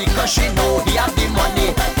worry cause she know he have the money.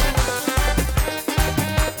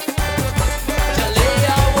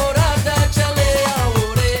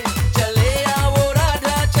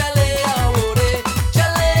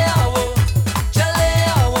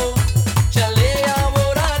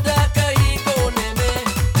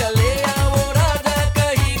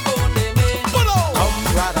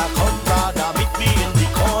 Come brother, meet me in the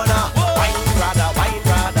corner. Wine brother,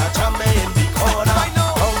 jam me in the corner.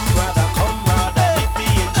 Come brother, meet me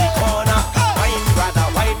in the corner. Wine brother,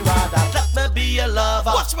 let me be your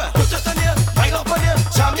lover. Watch me, put it on you, wind up on you,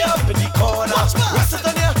 jam you up in the corner. Rest it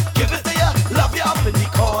on you, give it to you, love you up in the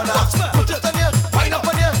corner. Put it on you, wind up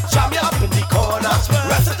on you, jam you up in the corner.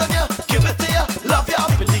 Rest it on you, give it to you, love you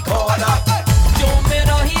up in the corner. जो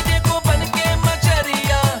मेरा ही देखो बन के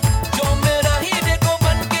मचरिया, जो मेरा ही देखो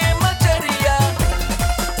बन के मचरिया.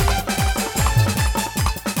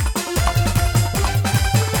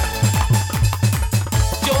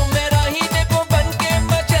 जो मेरा ही देखो बन के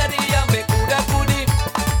मचरिया. बेकुड़ा कुड़ी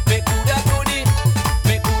बेकुड़ा कुड़ी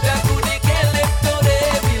बेकुड़ा कुड़ी के लेप्टोरे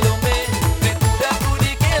बिलो में. बेकुड़ा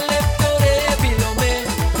कुड़ी के लेप्टोरे बिलो में.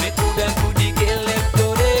 बेकुड़ा कुड़ी के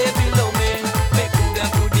लेप्टोरे बिलो में. बेकुड़ा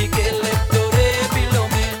कुड़ी के लेप्टोरे बिलो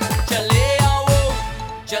में. चले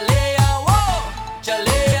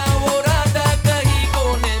आओ राधा कहीं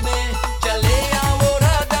कोने में. चले आओ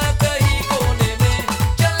राधा कहीं कोने में.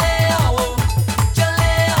 चले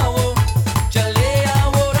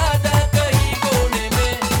आओ राधा कहीं कोने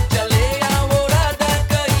में. चले आओ राधा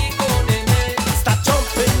कहीं कोने में. Start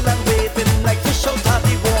jumping and waving like fish out of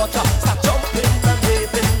the water. Start jumping and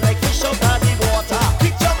waving like fish out of the water.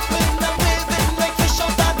 Keep jumping and waving like fish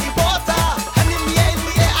out of the water. And in the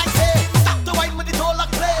air, I say, stop the wine with the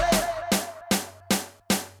dolak play.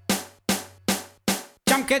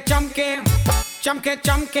 चमके चमके चमके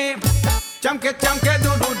चमके चमके चमके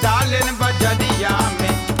दूधू डालन बजरिया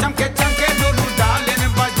में. चमके चमके दूधू डालन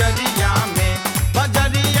बजरिया में.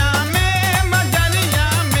 बजरिया में बजरिया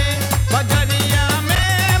में बजरिया में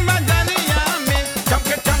बजरिया में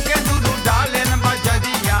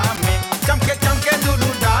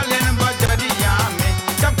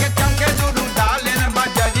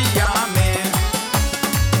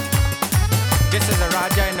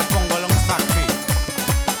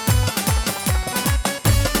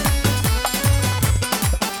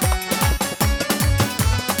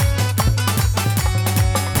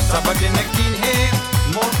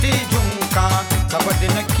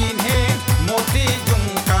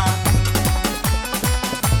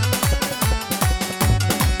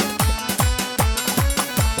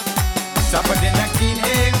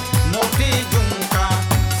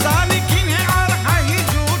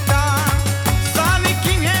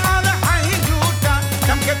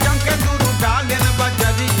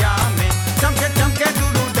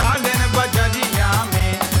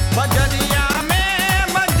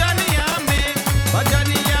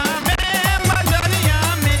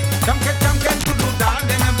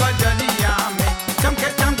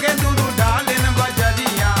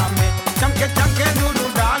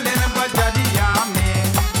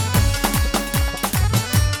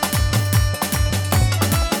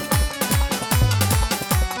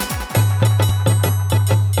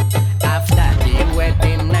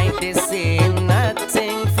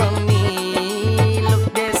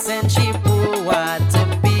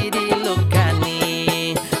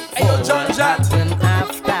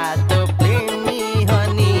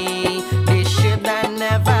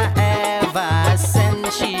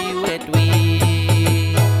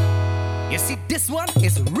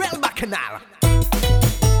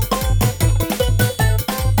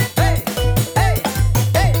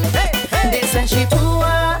she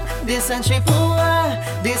poor, this and she poor,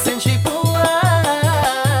 this and she poor,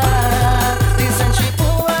 this and she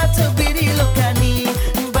poor to be the look at me.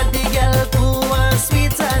 But the girl poor,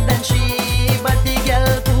 sweeter than she. But the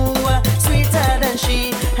girl poor, sweeter than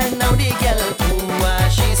she. And now the girl poor,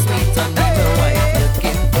 she's sweet on me. My wife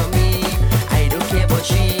looking for me. I don't care about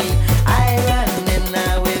she. I running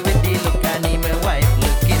away with the look at me. My wife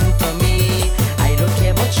looking for me. I don't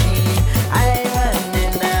care about she. I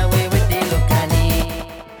running away with the look at me.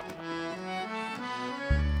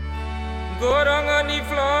 Go down on the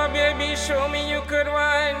floor, baby, show me you could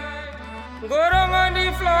whine. Go down on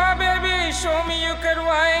the floor, baby, show me you could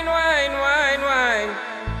whine, whine, whine, whine.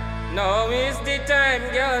 Now is the time,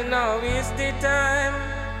 girl, now is the time.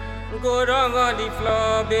 Go down on the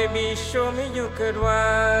floor, baby, show me you could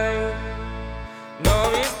whine. Now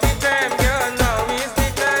is the time, girl, now is the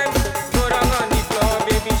time. Go down on the floor,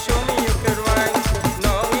 baby, show me you could whine.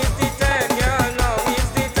 Now is the time, girl, now is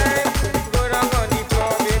the time. Go down on the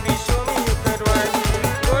floor, baby, show me you could whine.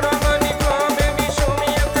 Go down on the floor, baby, show me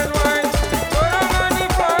you could whine. Go down on the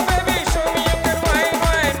floor, baby, show me you could whine,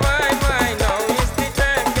 whine, whine, whine. Now is the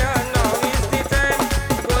time, girl, now is the time.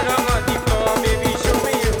 Go down on the floor, baby, show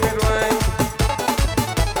me you could whine.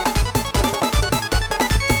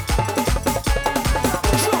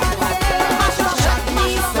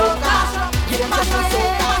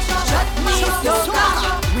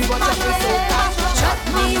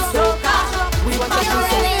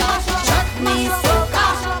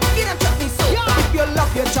 If you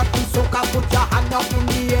love your chutney soca, put your hand up in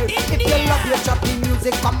the air. If you love your chutney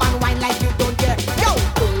music, come and wine like you